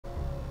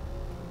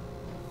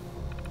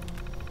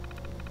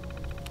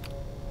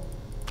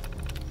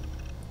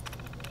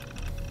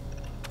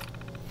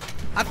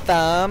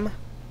Awesome.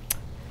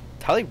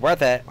 Totally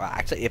worth it. Well,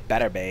 actually, it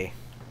better be.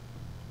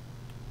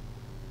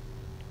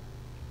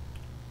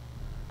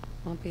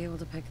 Won't be able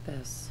to pick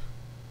this.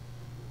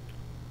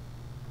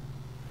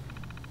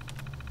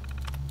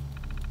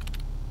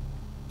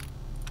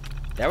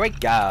 There we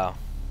go.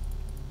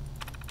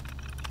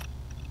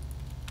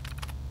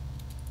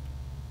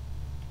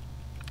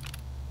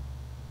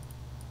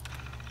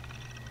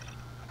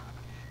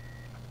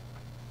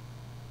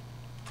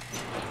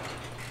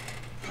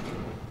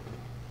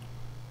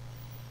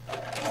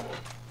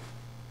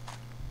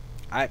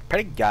 Alright,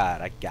 pretty good,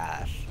 I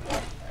guess.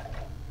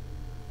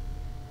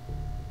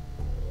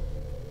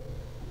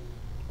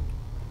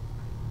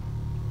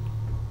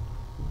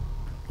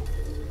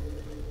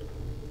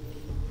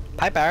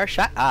 Piper,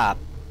 shut up.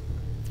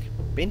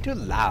 Being too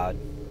loud.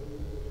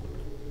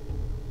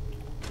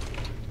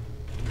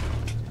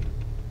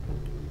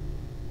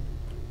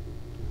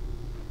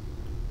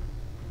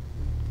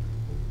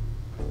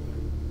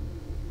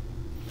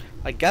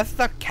 I guess it's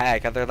okay,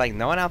 because there's like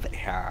no one else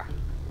here.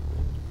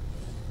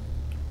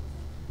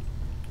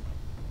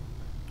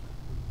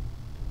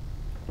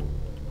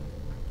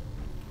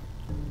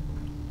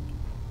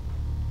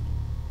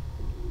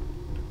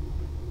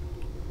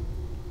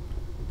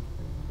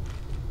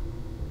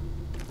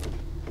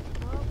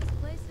 Well, this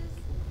place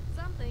is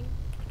something.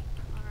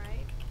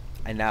 Alright.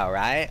 I know,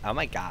 right? Oh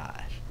my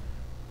gosh.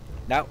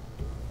 Nope.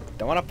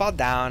 Don't want to fall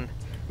down.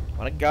 I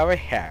want to go over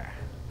here.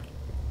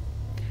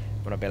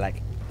 I want to be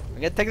like,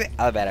 I'm going to take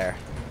the elevator.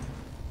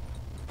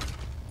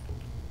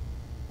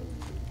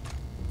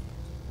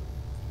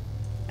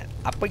 And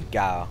up we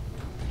go.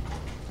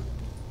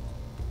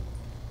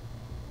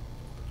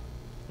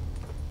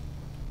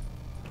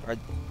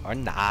 Or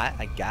not,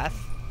 I guess.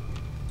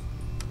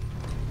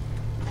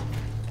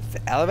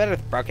 The elevator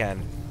is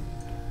broken.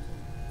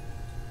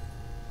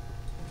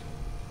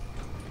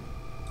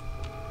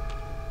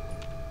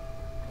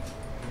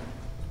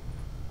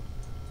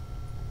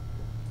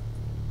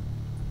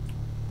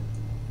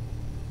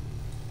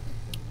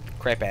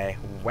 Creepy.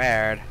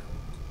 Weird.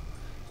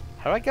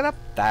 How do I get up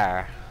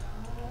there?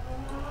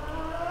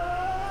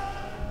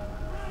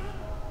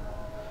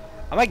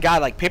 Oh my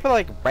god, like people are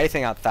like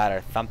racing outside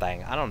or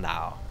something. I don't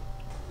know.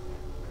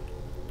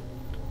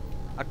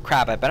 Oh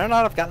crap, I better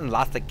not have gotten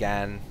lost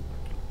again.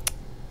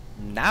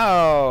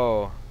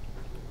 No.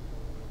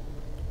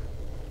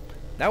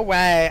 No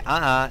way.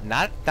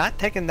 Not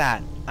taking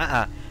that.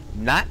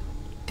 Not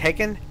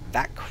taking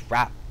that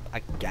crap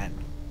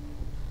again.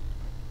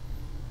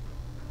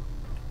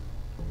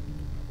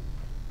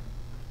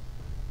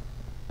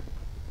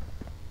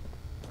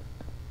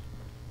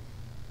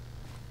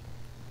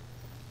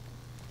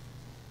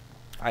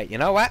 Alright, you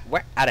know what?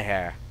 We're out of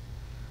here.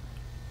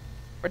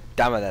 We're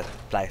done with this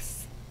place.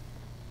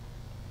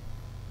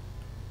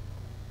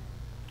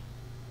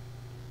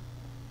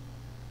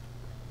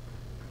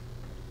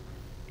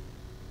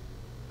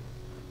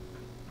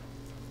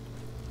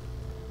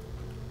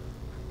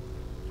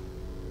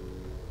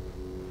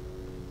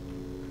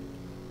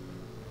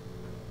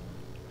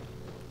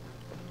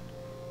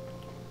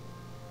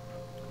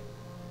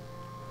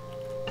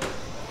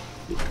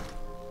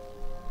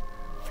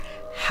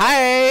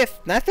 Hi! It's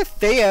nice to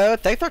see you!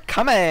 Thanks for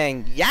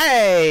coming!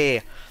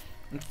 Yay!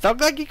 I'm so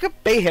glad you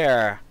could be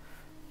here!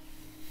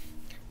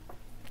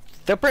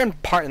 Super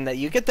important that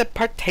you get to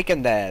partake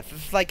in this.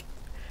 This is like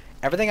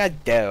everything I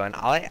do and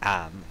all I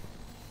am.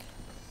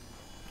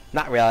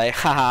 Not really,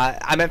 haha,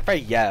 I meant for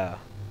you.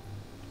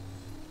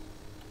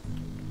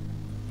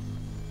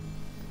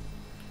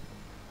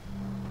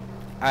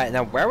 Alright,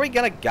 now where are we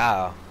gonna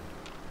go?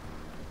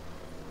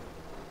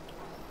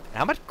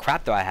 How much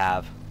crap do I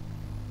have?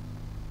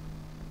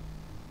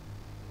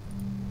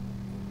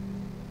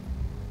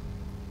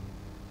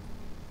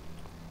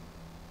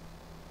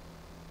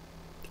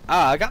 Oh,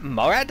 I got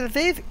Morat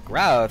disease?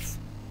 Gross.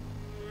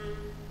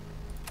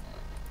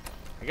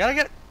 I gotta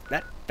get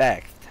that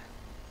fixed.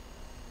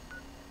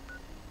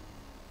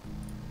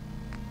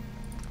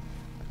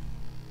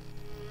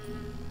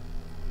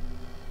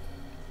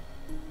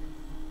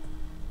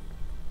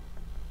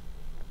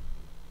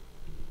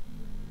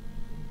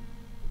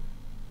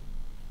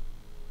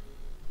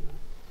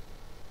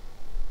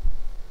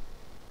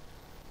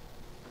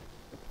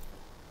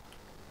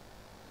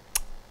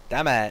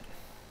 Damn it.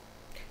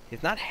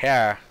 He's not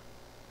here.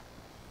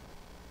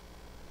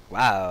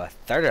 Wow, a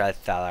third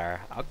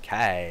seller.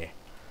 Okay.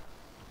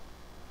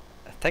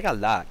 Let's take a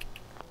look.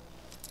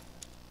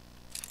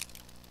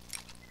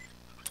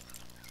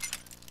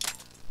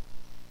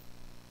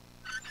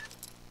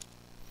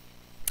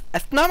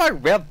 It's not my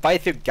real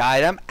voice, you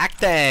guys. I'm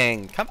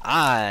acting. Come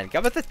on,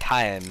 go with the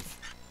times.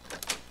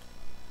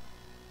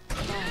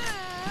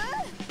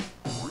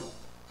 Blue,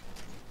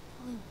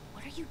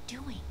 what are you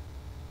doing?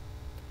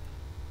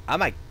 Oh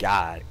my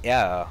god,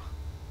 ew.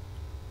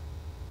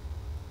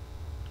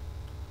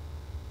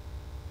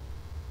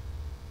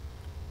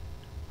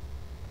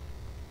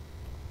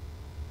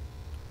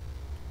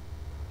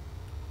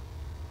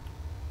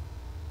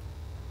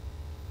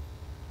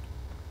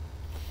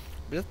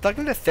 I'm just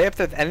looking to see if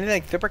there's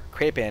anything super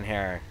creepy in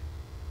here.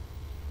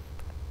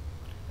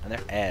 And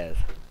there is.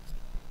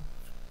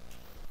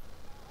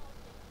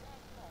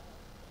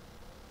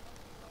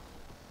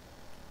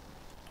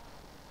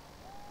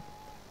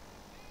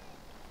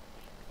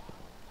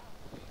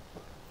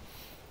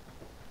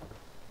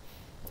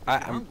 If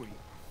you're hungry,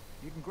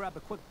 you can grab a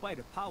quick bite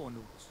of power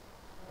noodles.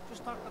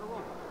 Just talk to the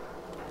robot.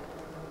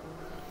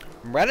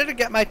 I'm ready to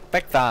get my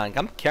fix on.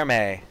 Come cure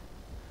me.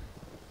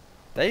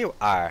 There you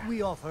are.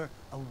 We offer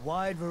a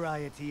wide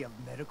variety of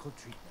medical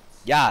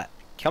treatments. Yeah,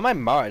 kill my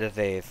Mara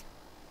disease.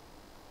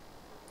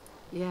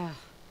 Yeah.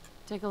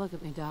 Take a look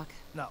at me, Doc.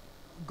 Now,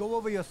 go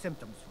over your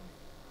symptoms for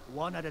me,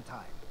 one at a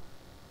time.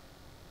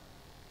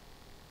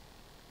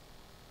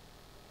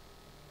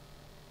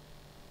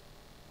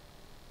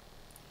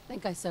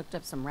 Think I soaked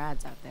up some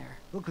rads out there.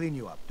 We'll clean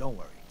you up, don't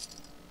worry.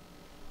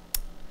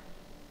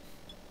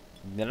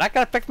 You're not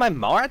gonna fix my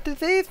Mara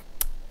disease?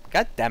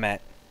 God damn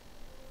it.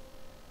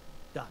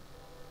 Done.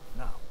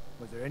 Now,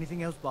 was there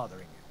anything else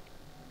bothering you?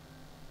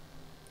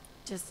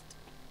 Just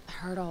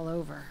hurt all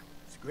over.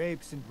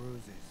 Scrapes and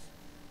bruises.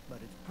 But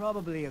it's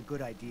probably a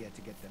good idea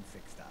to get them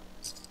fixed up.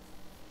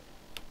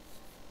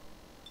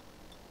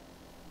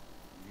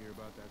 You hear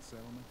about that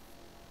settlement?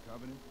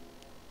 Covenant?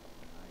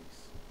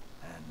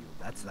 Nice. And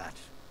that's that.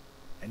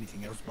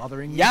 Anything else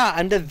bothering you? Yeah,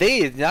 I'm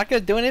diseased. You're not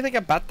gonna do anything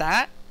about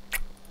that?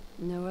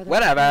 No other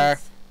Whatever.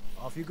 plans?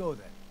 Off you go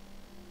then.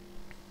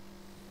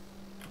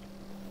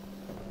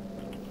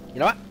 You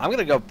know what? I'm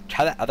gonna go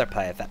try that other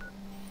place. That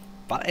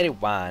Bot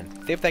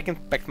 81. See if they can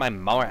fix my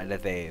Mara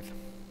disease.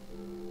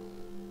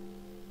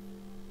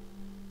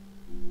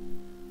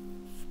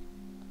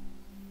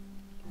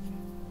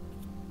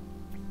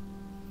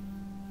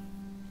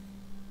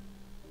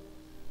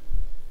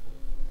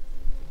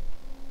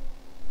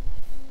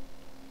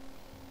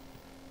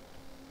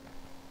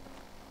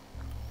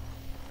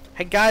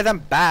 Hey guys, I'm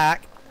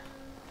back.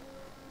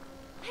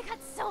 I got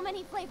so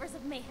many flavors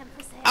of mayhem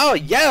for sale. Oh,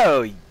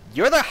 yo!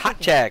 You're the hot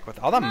chick with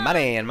all the Come on,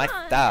 money and my come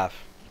on.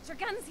 stuff. Get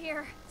your guns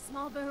here.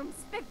 Small booms,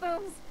 big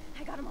booms.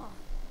 I got them all.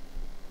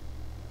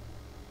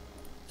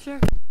 Sure.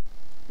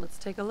 Let's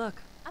take a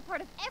look. A part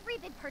of every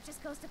big purchase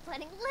goes to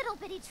planting little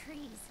bitty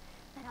trees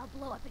that I'll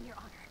blow up in your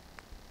honor.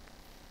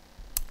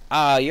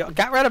 Oh, you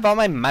got rid of all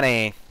my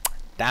money.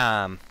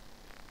 Damn.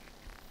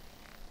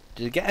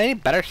 Did you get any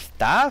better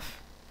stuff?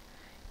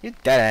 You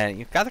didn't.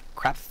 You got the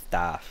crap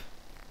stuff.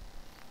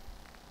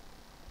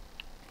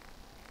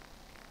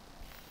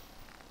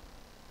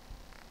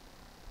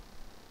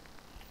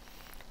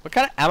 What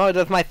kind of ammo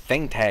does my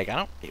thing take? I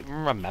don't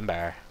even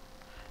remember.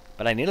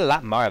 But I need a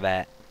lot more of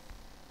it.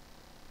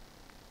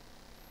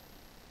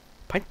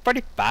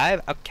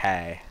 .45?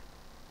 Okay.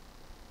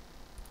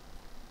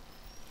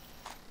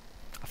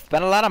 I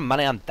spent a lot of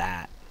money on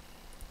that.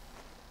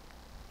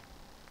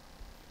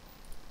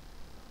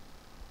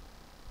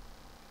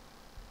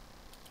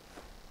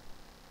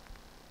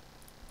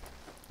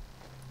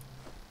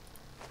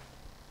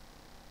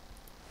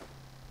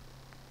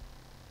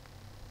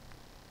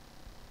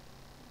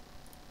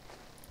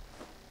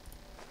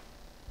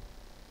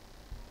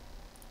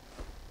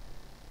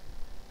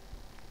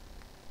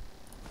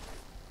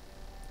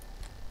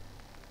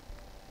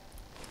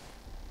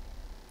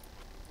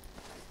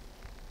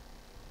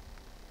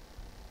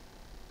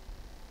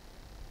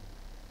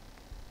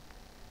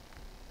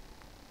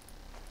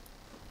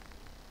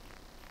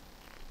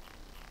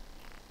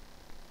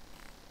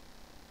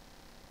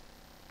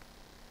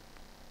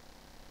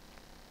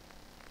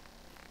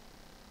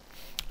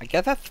 I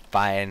guess that's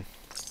fine.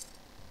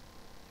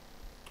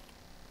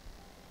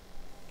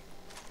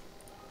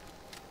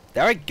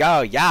 There we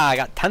go. Yeah, I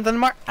got tons of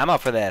more ammo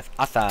for this.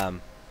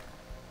 Awesome.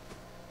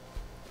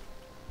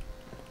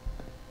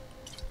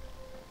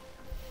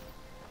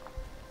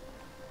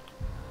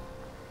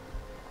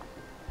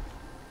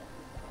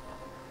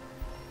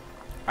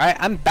 Alright,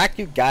 I'm back,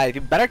 you guys.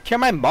 You better cure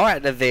my Mara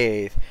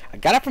disease. I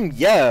got it from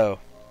you.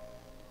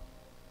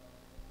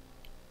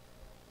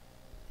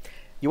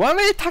 You want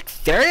me to talk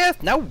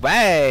serious? No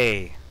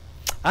way.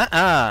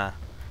 Not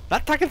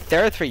talking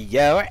serious for you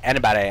or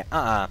anybody.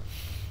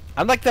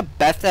 I'm like the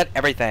best at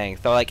everything.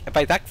 So like, if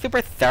I talk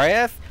super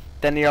serious,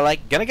 then you're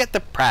like gonna get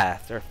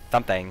depressed or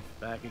something.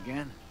 Back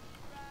again?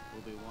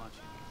 We'll be watching.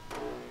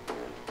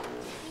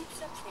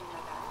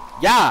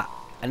 Yeah,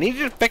 I need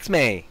you to fix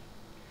me.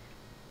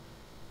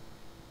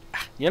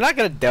 You're not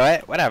gonna do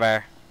it.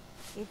 Whatever.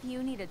 If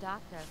you need a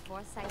doctor,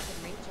 Forsyth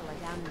and Rachel are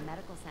down in the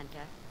medical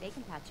center. They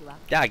can patch you up.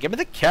 Yeah, give me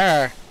the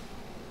cure.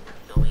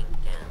 Going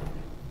down.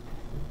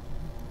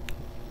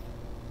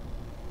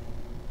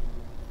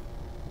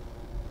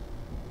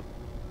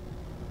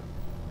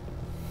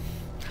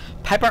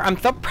 Piper, I'm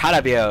so proud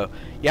of you.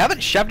 You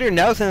haven't shoved your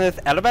nose in this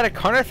elevator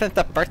corner since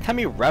the first time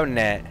you rode in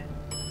it.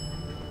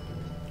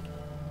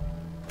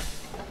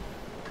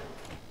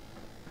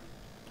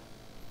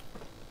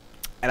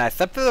 And I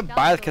slipped through the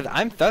bars because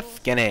I'm so I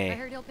skinny.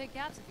 heard he'll pick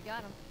gaps if you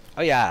got them.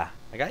 Oh yeah,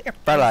 I got your I'm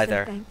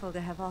fertilizer. so thankful to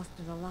have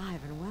Austin alive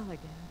and well again.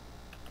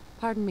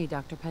 Pardon me,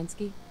 Dr.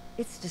 Pensky.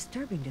 It's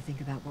disturbing to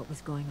think about what was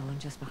going on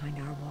just behind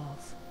our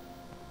walls.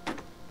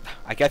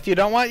 I guess you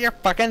don't want your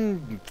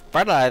fucking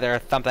fertilizer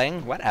or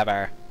something.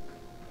 Whatever.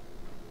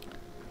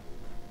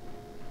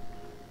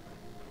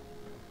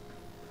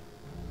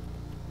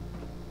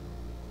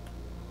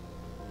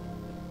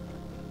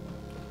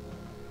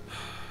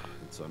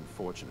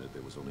 unfortunate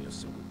there was only a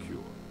single cure.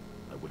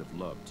 I would have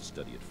loved to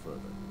study it further.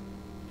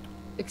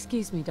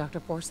 Excuse me, Dr.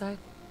 Forsyth?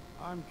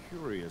 I'm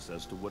curious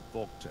as to what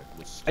Voltech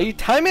was Are you studying.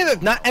 telling me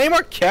there's not any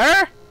more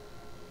cure?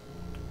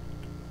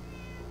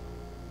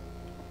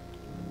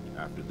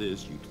 After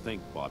this, you'd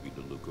think Bobby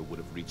DeLuca would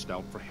have reached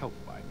out for help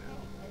by now.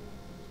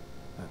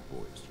 That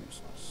boy is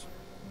useless.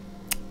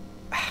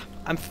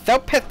 I'm so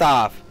pissed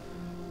off.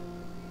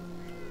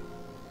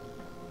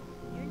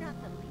 You're not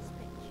the least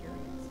bit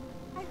curious.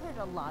 I heard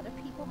a lot of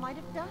people might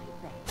have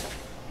died back there.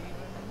 Even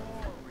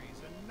more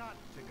reason not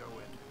to go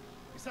in.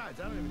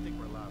 Besides, I don't even think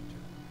we're allowed to.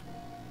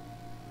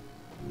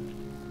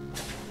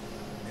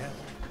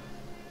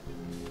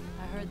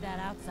 I heard that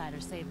outsider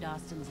saved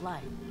Austin's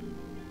life.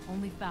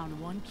 Only found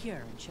one cure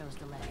and chose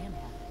to let him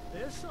have it.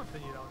 There's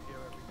something you don't hear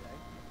every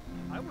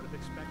day. I would have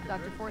expected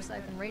Dr.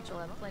 Forsyth and Rachel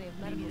have plenty of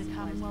medical Maybe the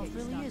supplies to Commonwealth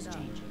get you really is stocked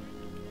up. changing.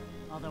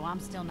 Although I'm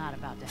still not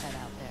about to head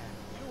out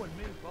there. You and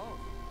me both.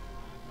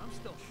 I'm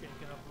still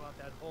shaken up about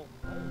that whole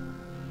mold.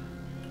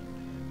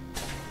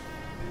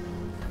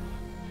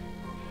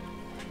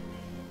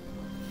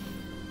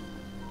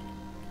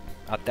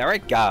 Oh, there we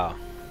go.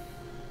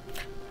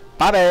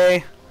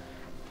 Bobby!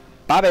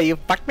 Bobby, you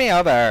fucked me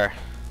over.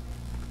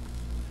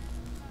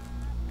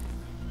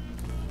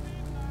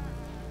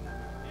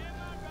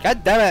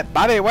 God damn it,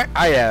 Bobby, where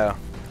are you?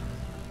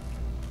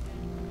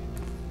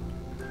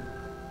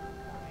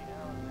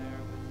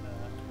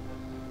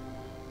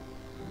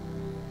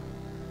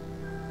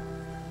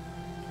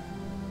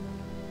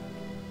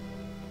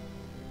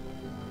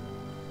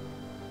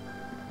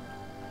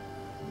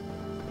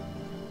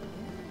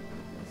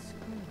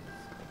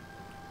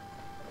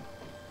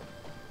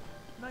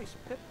 Nice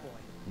pit boy.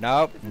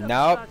 Nope, If it ever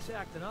nope. starts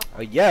acting up,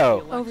 Oh,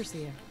 yo.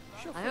 Overseer.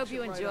 she'll I fix hope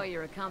you it right enjoy up.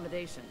 your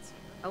accommodations.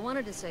 I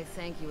wanted to say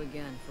thank you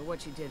again for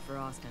what you did for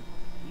Austin.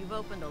 You've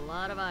opened a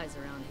lot of eyes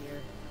around here,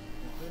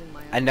 including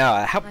my own. I know,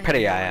 how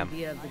pretty I had am. no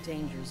idea of the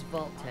dangers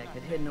Vault-Tec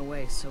had hidden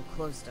away so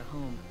close to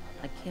home.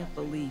 I can't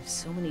believe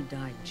so many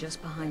died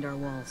just behind our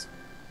walls.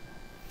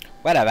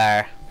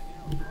 Whatever.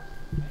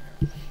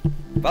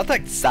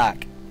 Vault-Tec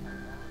suck.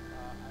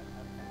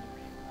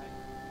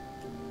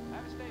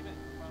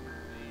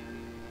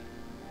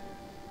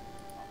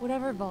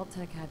 Whatever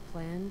Vault-Tec had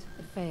planned,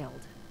 it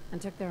failed,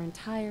 and took their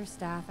entire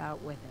staff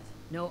out with it.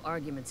 No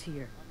arguments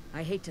here.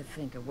 I hate to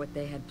think of what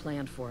they had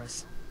planned for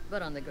us.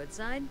 But on the good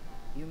side,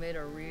 you made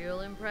a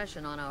real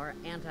impression on our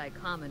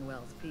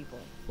anti-Commonwealth people.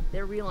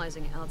 They're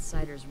realizing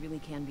outsiders really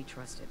can be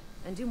trusted,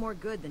 and do more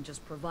good than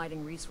just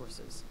providing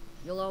resources.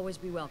 You'll always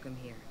be welcome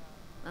here,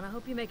 and I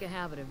hope you make a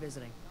habit of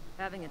visiting.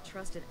 Having a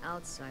trusted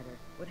outsider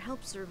would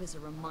help serve as a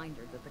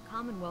reminder that the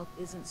Commonwealth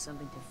isn't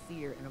something to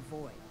fear and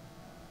avoid.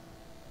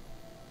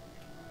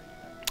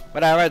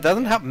 Whatever, it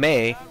doesn't help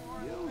me.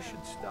 You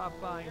should stop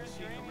by and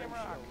see the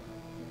rickshaw.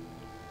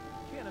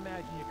 Can't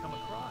imagine you come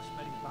across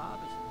many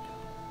barbers in town.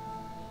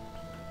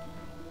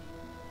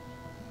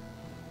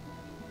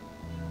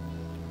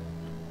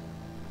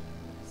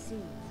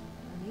 Seeds.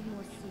 I need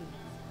more seeds.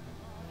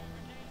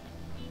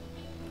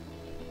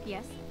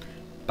 Yes?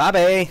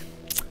 Bobby!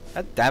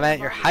 God damn it,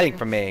 you're hiding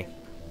from me.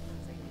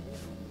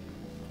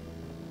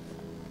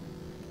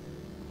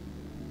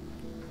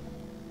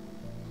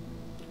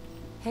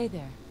 Hey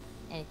there.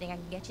 Anything I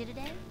can get you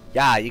today?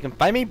 Yeah, you can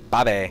find me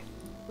Bobby.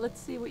 Let's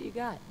see what you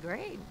got.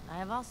 Great. I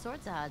have all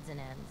sorts of odds and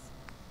ends.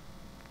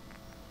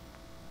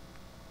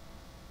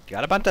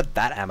 Got a bunch of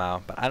that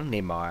ammo, but I don't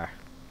need more.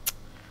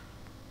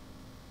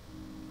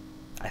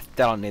 I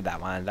still don't need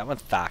that one. That one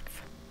sucks.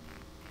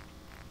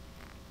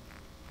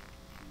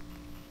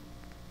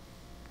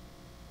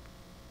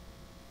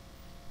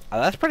 Oh,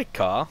 that's pretty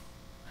cool.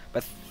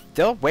 But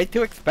still way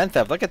too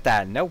expensive. Look at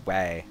that. No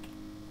way.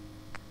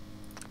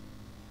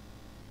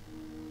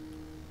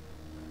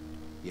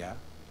 Yeah?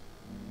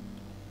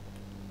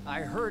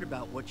 I heard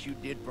about what you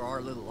did for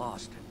our little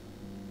Austin.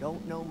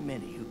 Don't know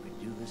many who could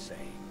do the same.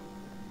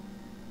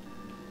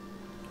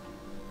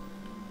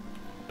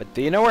 But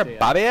do you know where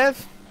Bobby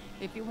is?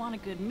 If you want a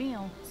good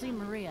meal, see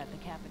Maria at the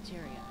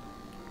cafeteria.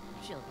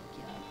 She'll hook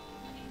you up.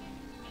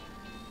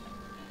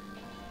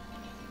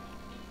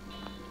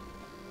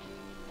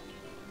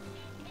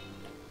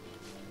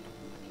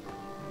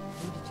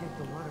 Need to check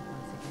the water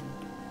pumps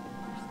again.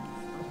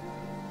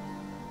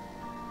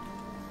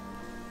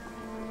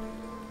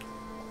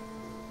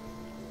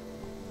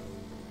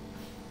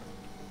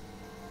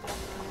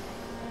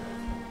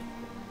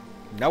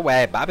 No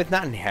way. Bobby's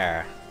not in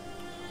here.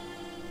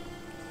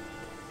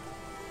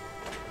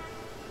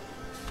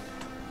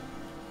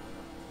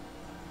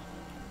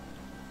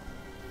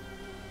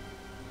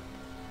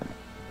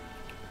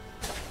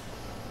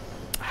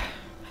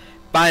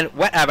 Fine,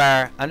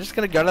 whatever. I'm just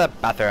gonna go to the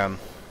bathroom.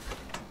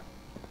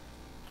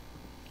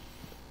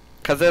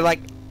 Cause they're like